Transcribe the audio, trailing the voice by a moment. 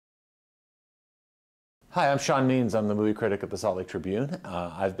Hi, I'm Sean Means. I'm the movie critic at the Salt Lake Tribune.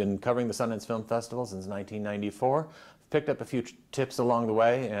 I've been covering the Sundance Film Festival since 1994. Picked up a few tips along the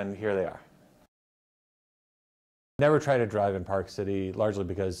way, and here they are. Never try to drive in Park City, largely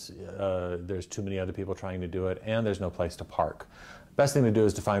because there's too many other people trying to do it, and there's no place to park. Best thing to do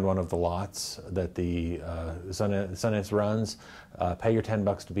is to find one of the lots that the Sundance runs, pay your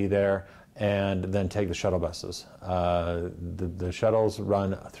 $10 to be there, and then take the shuttle buses. The shuttles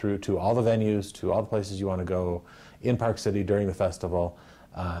run through to all the venues, to all the places you want to go in Park City during the festival,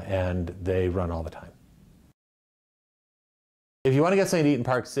 and they run all the time. If you want to get something to eat in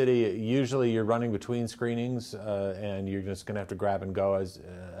Park City, usually you're running between screenings and you're just going to have to grab and go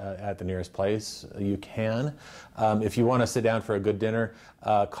at the nearest place you can. If you want to sit down for a good dinner,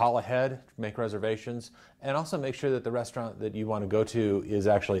 call ahead, make reservations, and also make sure that the restaurant that you want to go to is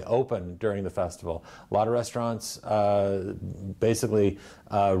actually open during the festival. A lot of restaurants basically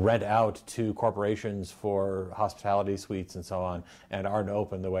rent out to corporations for hospitality suites and so on, and aren't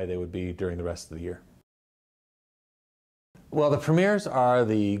open the way they would be during the rest of the year. Well, the premieres are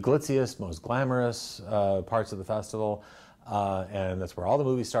the glitziest, most glamorous parts of the festival, and that's where all the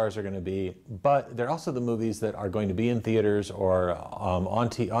movie stars are going to be. But they're also the movies that are going to be in theaters or on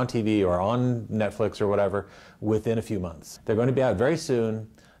TV or on Netflix or whatever within a few months. They're going to be out very soon.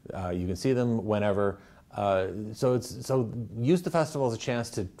 You can see them whenever. So use the festival as a chance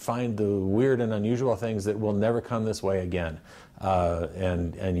to find the weird and unusual things that will never come this way again,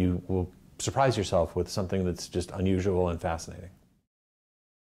 and you will surprise yourself with something that's just unusual and fascinating.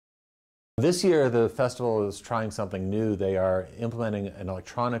 This year, the festival is trying something new. They are implementing an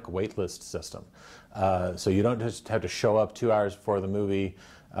electronic waitlist system. So you don't just have to show up 2 hours before the movie,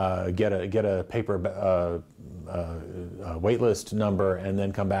 get a paper waitlist number, and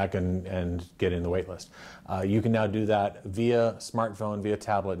then come back and get in the waitlist. You can now do that via smartphone, via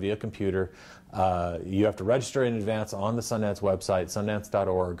tablet, via computer. You have to register in advance on the Sundance website,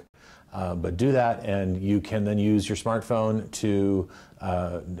 sundance.org. But do that, and you can then use your smartphone to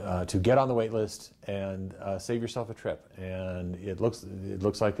get on the wait list and save yourself a trip. And it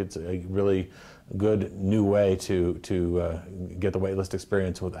looks like it's a really good new way to get the wait list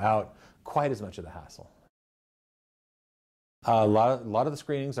experience without quite as much of the hassle. A lot of the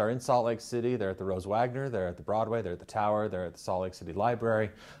screenings are in Salt Lake City. They're at the Rose Wagner, they're at the Broadway, they're at the Tower, they're at the Salt Lake City Library.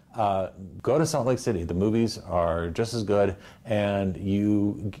 Go to Salt Lake City. The movies are just as good, and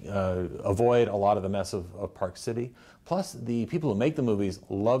you avoid a lot of the mess of Park City. Plus, the people who make the movies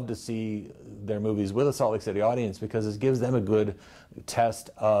love to see their movies with a Salt Lake City audience because it gives them a good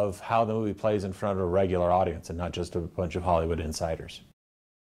test of how the movie plays in front of a regular audience and not just a bunch of Hollywood insiders.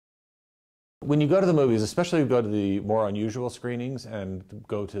 When you go to the movies, especially if you go to the more unusual screenings and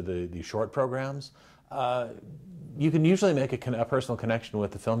go to the short programs, you can usually make a personal connection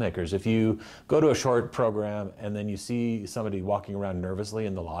with the filmmakers. If you go to a short program and then you see somebody walking around nervously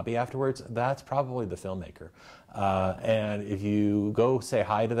in the lobby afterwards, that's probably the filmmaker. And if you go say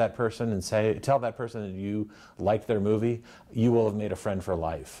hi to that person and tell that person that you liked their movie, you will have made a friend for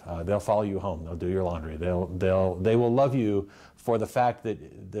life. They'll follow you home. They'll do your laundry. They will love you for the fact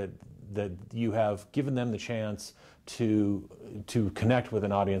that you have given them the chance to connect with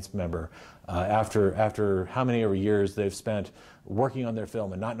an audience member after how many ever years they've spent working on their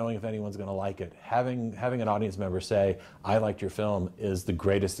film and not knowing if anyone's going to like it. Having an audience member say, "I liked your film," is the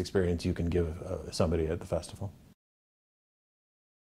greatest experience you can give somebody at the festival.